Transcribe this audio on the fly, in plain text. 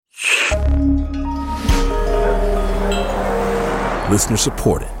Listener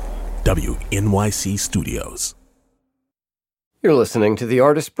supported. WNYC Studios. You're listening to the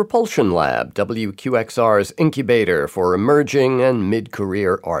Artist Propulsion Lab, WQXR's incubator for emerging and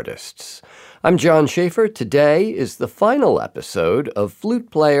mid-career artists. I'm John Schaefer. Today is the final episode of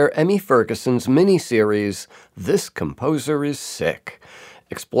flute player Emmy Ferguson's miniseries, This Composer is Sick,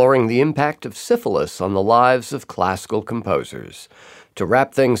 exploring the impact of syphilis on the lives of classical composers. To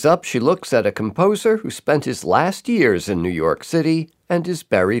wrap things up, she looks at a composer who spent his last years in New York City and is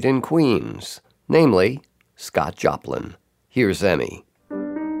buried in Queens, namely Scott Joplin. Here's Emmy.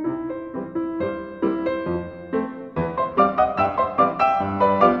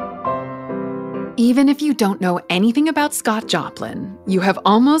 Even if you don't know anything about Scott Joplin, you have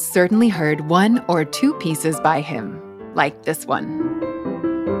almost certainly heard one or two pieces by him, like this one.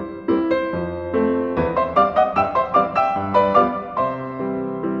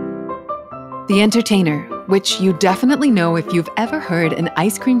 The Entertainer, which you definitely know if you've ever heard an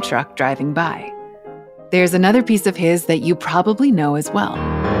ice cream truck driving by. There's another piece of his that you probably know as well.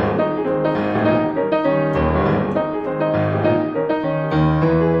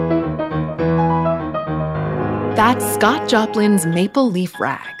 That's Scott Joplin's Maple Leaf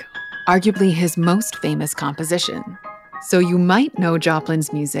Rag, arguably his most famous composition. So you might know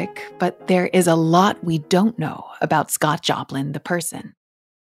Joplin's music, but there is a lot we don't know about Scott Joplin, the person.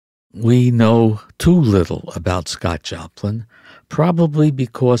 We know too little about Scott Joplin, probably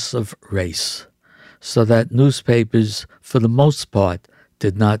because of race, so that newspapers, for the most part,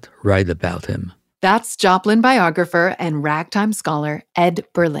 did not write about him. That's Joplin biographer and ragtime scholar Ed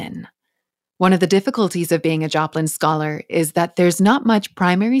Berlin. One of the difficulties of being a Joplin scholar is that there's not much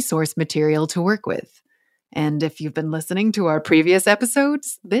primary source material to work with. And if you've been listening to our previous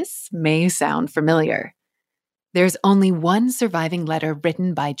episodes, this may sound familiar. There's only one surviving letter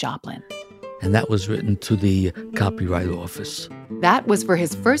written by Joplin. And that was written to the Copyright Office. That was for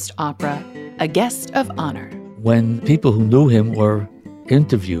his first opera, A Guest of Honor. When people who knew him were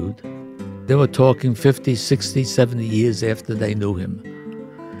interviewed, they were talking 50, 60, 70 years after they knew him.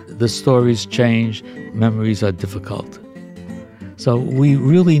 The stories change, memories are difficult. So we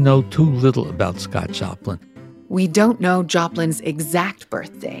really know too little about Scott Joplin. We don't know Joplin's exact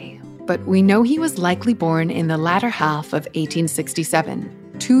birthday, but we know he was likely born in the latter half of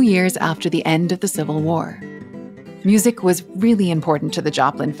 1867, 2 years after the end of the Civil War. Music was really important to the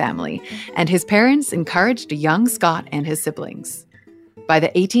Joplin family, and his parents encouraged young Scott and his siblings. By the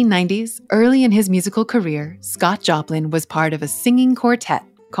 1890s, early in his musical career, Scott Joplin was part of a singing quartet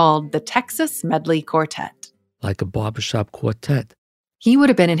called the Texas Medley Quartet. Like a barbershop quartet. He would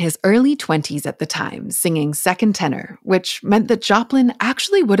have been in his early 20s at the time, singing second tenor, which meant that Joplin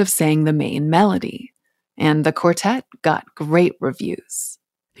actually would have sang the main melody. And the quartet got great reviews.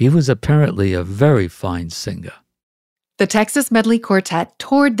 He was apparently a very fine singer. The Texas Medley Quartet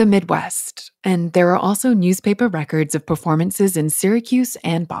toured the Midwest, and there are also newspaper records of performances in Syracuse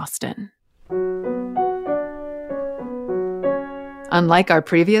and Boston. Unlike our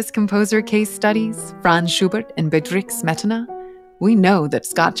previous composer case studies, Franz Schubert and Bedřich Smetana, we know that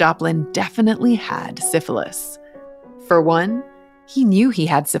Scott Joplin definitely had syphilis. For one, he knew he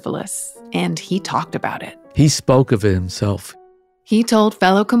had syphilis, and he talked about it. He spoke of it himself. He told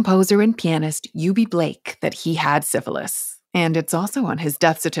fellow composer and pianist U.B. Blake that he had syphilis, and it's also on his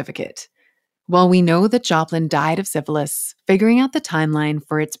death certificate. While we know that Joplin died of syphilis, figuring out the timeline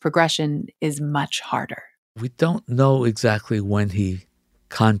for its progression is much harder. We don't know exactly when he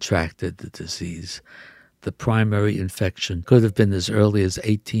contracted the disease. The primary infection could have been as early as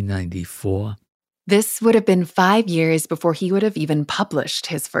 1894. This would have been 5 years before he would have even published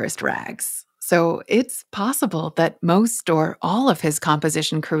his first rags. So it's possible that most or all of his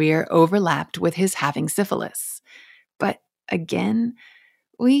composition career overlapped with his having syphilis. But again,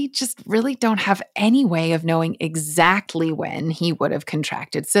 we just really don't have any way of knowing exactly when he would have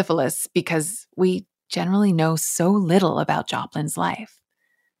contracted syphilis because we generally know so little about Joplin's life.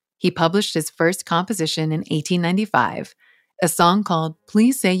 He published his first composition in 1895, a song called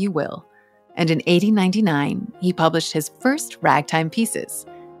Please Say You Will, and in 1899, he published his first ragtime pieces,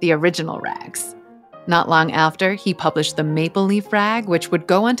 the original rags. Not long after, he published the Maple Leaf Rag, which would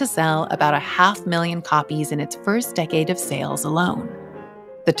go on to sell about 500,000 copies in its first decade of sales alone.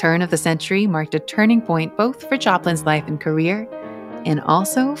 The turn of the century marked a turning point both for Joplin's life and career, and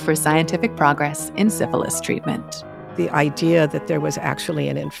also for scientific progress in syphilis treatment. The idea that there was actually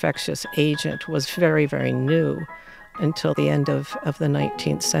an infectious agent was very, very new until the end of the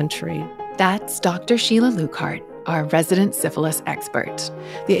 19th century. That's Dr. Sheila Lukehart, our resident syphilis expert.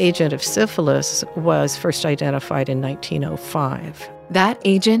 The agent of syphilis was first identified in 1905. That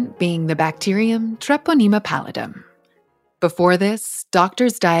agent being the bacterium Treponema pallidum. Before this,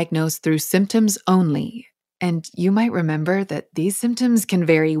 doctors diagnosed through symptoms only, and you might remember that these symptoms can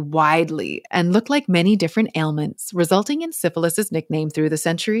vary widely and look like many different ailments, resulting in syphilis's nickname through the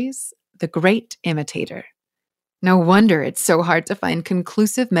centuries, the Great Imitator. No wonder it's so hard to find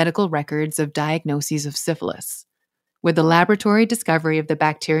conclusive medical records of diagnoses of syphilis. With the laboratory discovery of the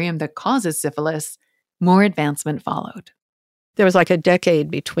bacterium that causes syphilis, more advancement followed. There was like a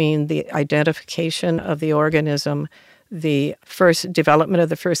decade between the identification of the organism, the first development of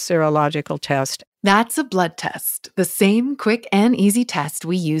the first serological test. That's a blood test, the same quick and easy test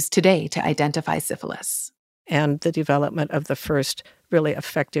we use today to identify syphilis. And the development of the first really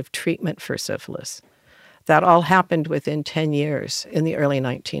effective treatment for syphilis. That all happened within 10 years in the early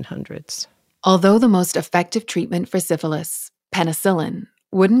 1900s. Although the most effective treatment for syphilis, penicillin,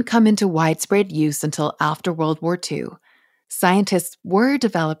 wouldn't come into widespread use until after World War II, scientists were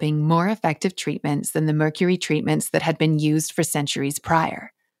developing more effective treatments than the mercury treatments that had been used for centuries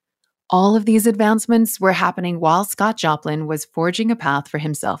prior. All of these advancements were happening while Scott Joplin was forging a path for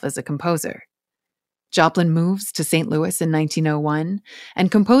himself as a composer. Joplin moves to St. Louis in 1901 and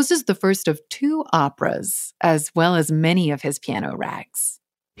composes the first of 2 operas, as well as many of his piano rags.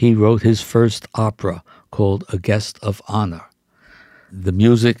 He wrote his first opera called A Guest of Honor. The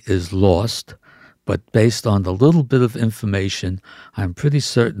music is lost, but based on the little bit of information, I'm pretty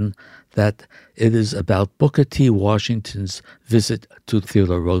certain that it is about Booker T. Washington's visit to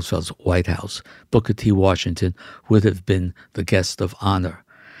Theodore Roosevelt's White House. Booker T. Washington would have been the guest of honor.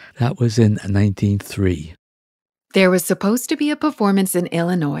 That was in 1903. There was supposed to be a performance in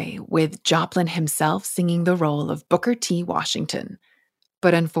Illinois with Joplin himself singing the role of Booker T. Washington.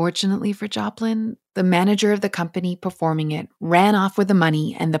 But unfortunately for Joplin, the manager of the company performing it ran off with the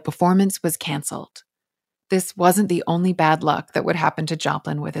money and the performance was canceled. This wasn't the only bad luck that would happen to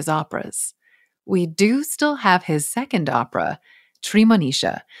Joplin with his operas. We do still have his second opera,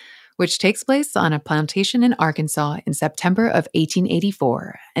 Tremonisha, which takes place on a plantation in Arkansas in September of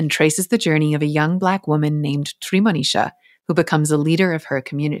 1884 and traces the journey of a young Black woman named Tremonisha, who becomes a leader of her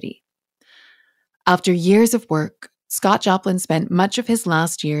community. After years of work, Scott Joplin spent much of his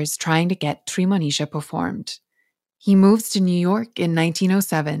last years trying to get Tremonisha performed. He moves to New York in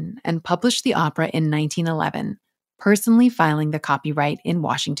 1907 and published the opera in 1911, personally filing the copyright in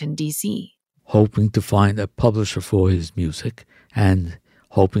Washington, D.C. Hoping to find a publisher for his music and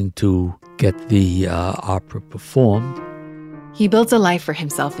hoping to get the opera performed. He builds a life for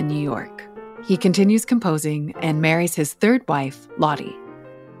himself in New York. He continues composing and marries his third wife, Lottie.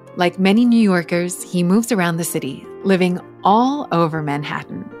 Like many New Yorkers, he moves around the city, living all over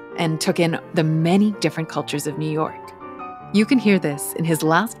Manhattan, and took in the many different cultures of New York. You can hear this in his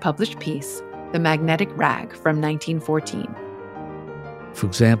last published piece, The Magnetic Rag from 1914. For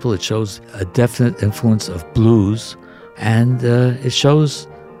example, it shows a definite influence of blues, and it shows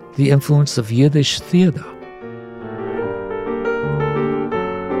the influence of Yiddish theater.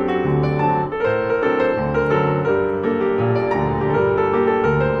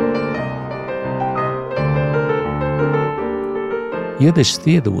 Yiddish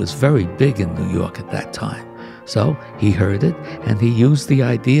theater was very big in New York at that time. So he heard it, and he used the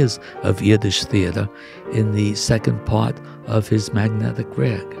ideas of Yiddish theater in the second part of his Magnetic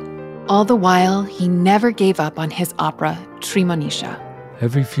Rag. All the while, he never gave up on his opera, Tremonisha.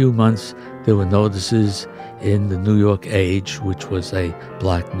 Every few months, there were notices in the New York Age, which was a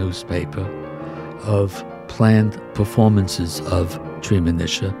black newspaper, of planned performances of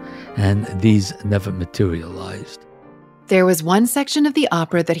Tremonisha, and these never materialized. There was one section of the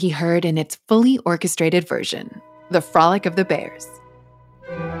opera that he heard in its fully orchestrated version, The Frolic of the Bears.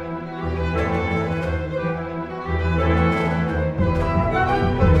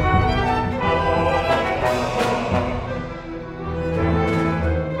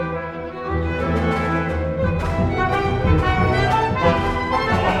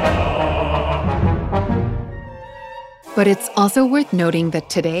 But it's also worth noting that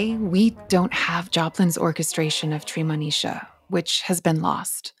today we don't have Joplin's orchestration of Tremonisha, which has been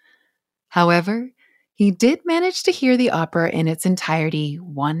lost. However, he did manage to hear the opera in its entirety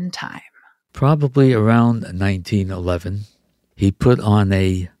one time. Probably around 1911, he put on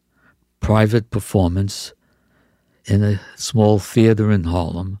a private performance in a small theater in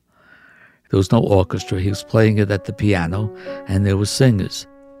Harlem. There was no orchestra. He was playing it at the piano, and there were singers.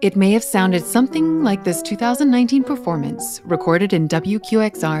 It may have sounded something like this 2019 performance recorded in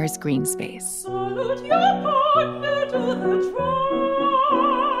WQXR's Green Space. Salute your partner to the drag,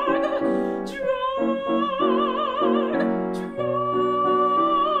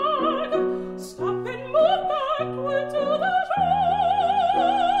 stop and move backward to the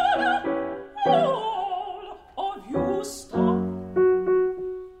drag. All of you stop.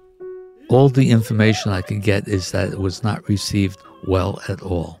 All the information I could get is that it was not received well at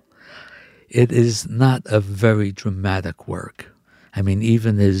all. It is not a very dramatic work. I mean,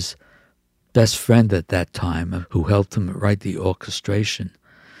 even his best friend at that time, who helped him write the orchestration,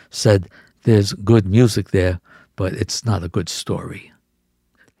 said there's good music there, but it's not a good story.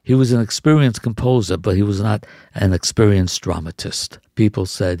 He was an experienced composer, but he was not an experienced dramatist. People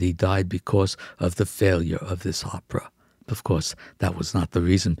said he died because of the failure of this opera. Of course, that was not the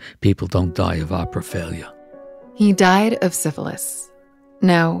reason. People don't die of opera failure. He died of syphilis.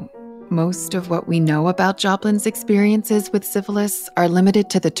 Now, most of what we know about Joplin's experiences with syphilis are limited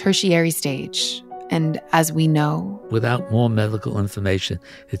to the tertiary stage. And as we know, without more medical information,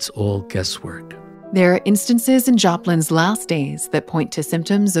 it's all guesswork. There are instances in Joplin's last days that point to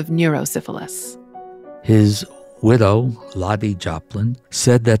symptoms of neurosyphilis. His widow, Lottie Joplin,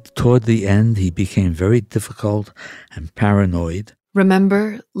 said that toward the end he became very difficult and paranoid.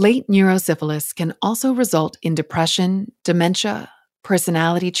 Remember, late neurosyphilis can also result in depression, dementia,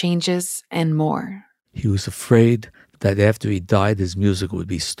 personality changes, and more. He was afraid that after he died his music would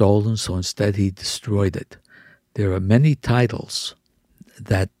be stolen, so instead he destroyed it. There are many titles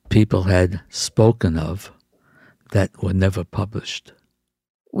that people had spoken of that were never published.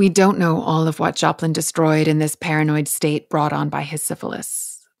 We don't know all of what Joplin destroyed in this paranoid state brought on by his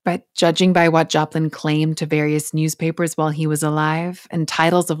syphilis. But judging by what Joplin claimed to various newspapers while he was alive and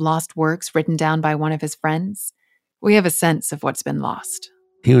titles of lost works written down by one of his friends, we have a sense of what's been lost.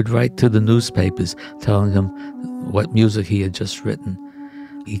 He would write to the newspapers telling them what music he had just written.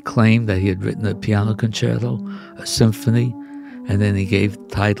 He claimed that he had written a piano concerto, a symphony, and then he gave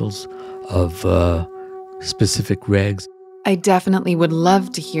titles of specific rags. I definitely would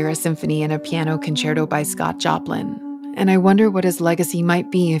love to hear a symphony and a piano concerto by Scott Joplin, and I wonder what his legacy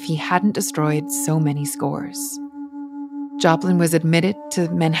might be if he hadn't destroyed so many scores. Joplin was admitted to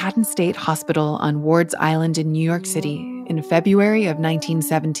Manhattan State Hospital on Ward's Island in New York City in February of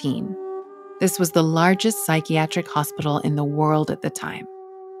 1917. This was the largest psychiatric hospital in the world at the time.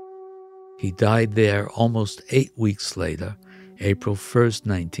 He died there almost 8 weeks later, April 1st,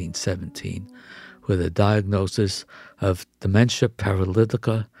 1917, with a diagnosis of dementia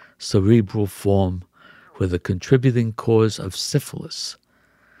paralytica cerebral form with a contributing cause of syphilis.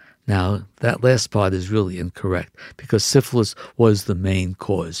 Now, that last part is really incorrect because syphilis was the main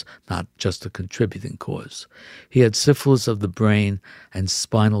cause, not just a contributing cause. He had syphilis of the brain and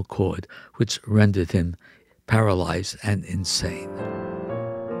spinal cord, which rendered him paralyzed and insane.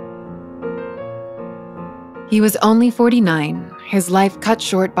 He was only 49, his life cut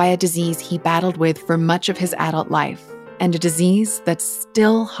short by a disease he battled with for much of his adult life, and a disease that's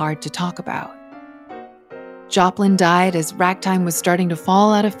still hard to talk about. Joplin died as ragtime was starting to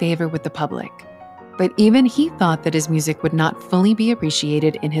fall out of favor with the public, but even he thought that his music would not fully be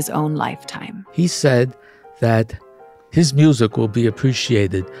appreciated in his own lifetime. He said that his music will be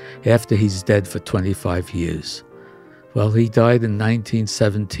appreciated after he's dead for 25 years. Well, he died in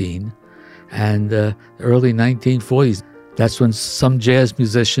 1917, and early 1940s, that's when some jazz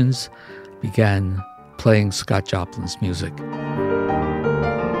musicians began playing Scott Joplin's music.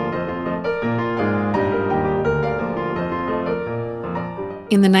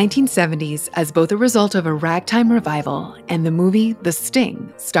 In the 1970s, as both a result of a ragtime revival and the movie The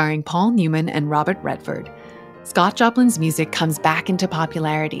Sting, starring Paul Newman and Robert Redford, Scott Joplin's music comes back into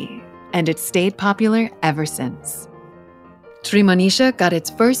popularity, and it's stayed popular ever since. Tremonisha got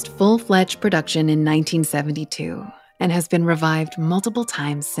its first full-fledged production in 1972 and has been revived multiple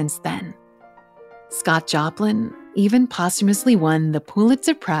times since then. Scott Joplin even posthumously won the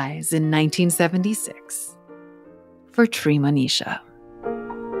Pulitzer Prize in 1976 for Tremonisha.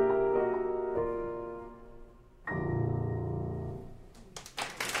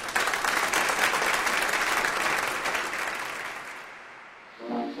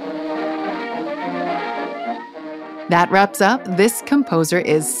 That wraps up This Composer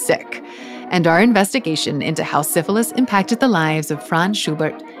is Sick, and our investigation into how syphilis impacted the lives of Franz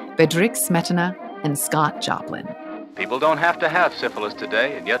Schubert, Bedřich Smetana, and Scott Joplin. People don't have to have syphilis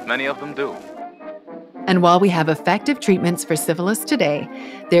today, and yet many of them do. And while we have effective treatments for syphilis today,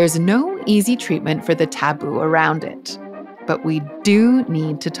 there's no easy treatment for the taboo around it. But we do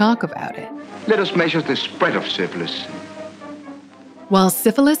need to talk about it. Let us measure the spread of syphilis. While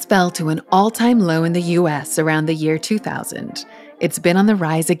syphilis fell to an all-time low in the U.S. around the year 2000, it's been on the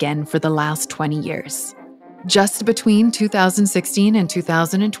rise again for the last 20 years. Just between 2016 and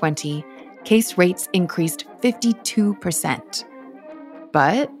 2020, case rates increased 52%.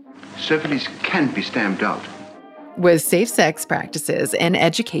 But Syphilis can be stamped out. with safe sex practices and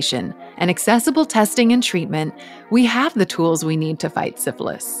education and accessible testing and treatment, we have the tools we need to fight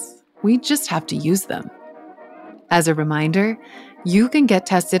syphilis. We just have to use them. As a reminder, you can get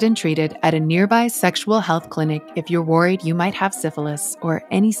tested and treated at a nearby sexual health clinic if you're worried you might have syphilis or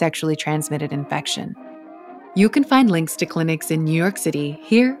any sexually transmitted infection. You can find links to clinics in New York City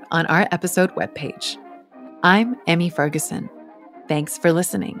here on our episode webpage. I'm Emmy Ferguson. Thanks for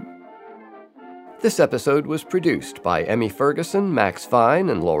listening. This episode was produced by Emmy Ferguson, Max Fine,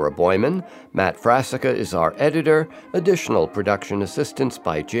 and Laura Boyman. Matt Frasica is our editor. Additional production assistance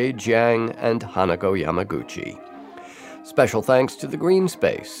by Jade Jiang and Hanako Yamaguchi. Special thanks to the Green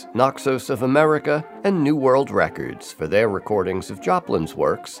Space, Naxos of America, and New World Records for their recordings of Joplin's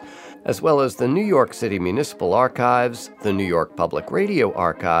works, as well as the New York City Municipal Archives, the New York Public Radio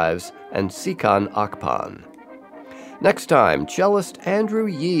Archives, and Sikan Akpan. Next time, cellist Andrew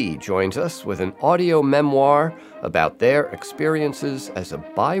Yee joins us with an audio memoir about their experiences as a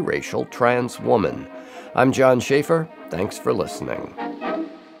biracial trans woman. I'm John Schaefer. Thanks for listening.